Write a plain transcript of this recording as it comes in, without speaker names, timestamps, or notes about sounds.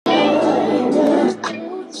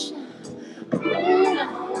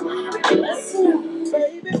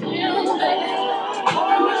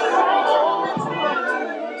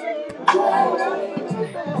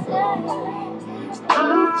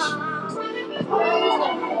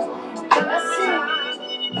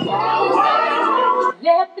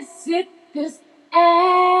Let me sit this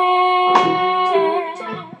ass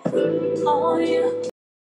on you.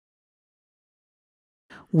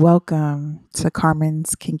 Welcome to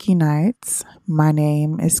Carmen's Kinky Nights. My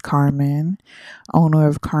name is Carmen, owner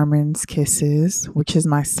of Carmen's Kisses, which is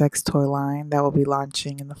my sex toy line that will be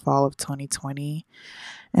launching in the fall of 2020.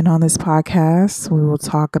 And on this podcast, we will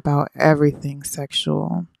talk about everything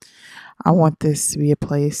sexual. I want this to be a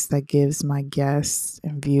place that gives my guests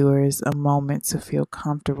and viewers a moment to feel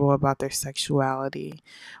comfortable about their sexuality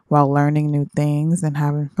while learning new things and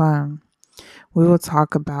having fun. We will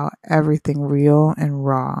talk about everything real and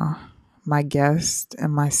raw. My guest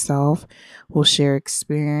and myself will share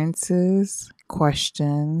experiences,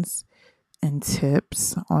 questions, and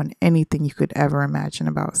tips on anything you could ever imagine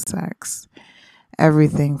about sex.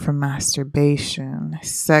 Everything from masturbation,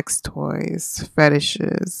 sex toys,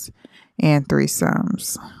 fetishes, and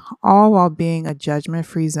threesomes, all while being a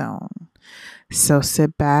judgment-free zone. So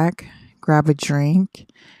sit back, grab a drink,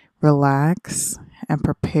 relax, and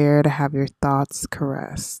prepare to have your thoughts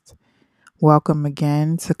caressed. Welcome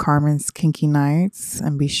again to Carmen's Kinky Nights,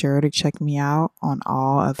 and be sure to check me out on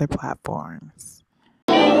all other platforms.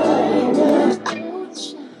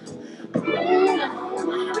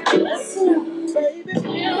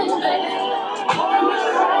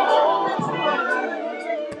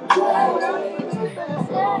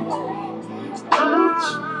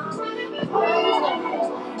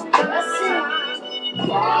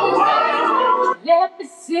 Let me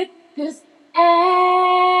sit this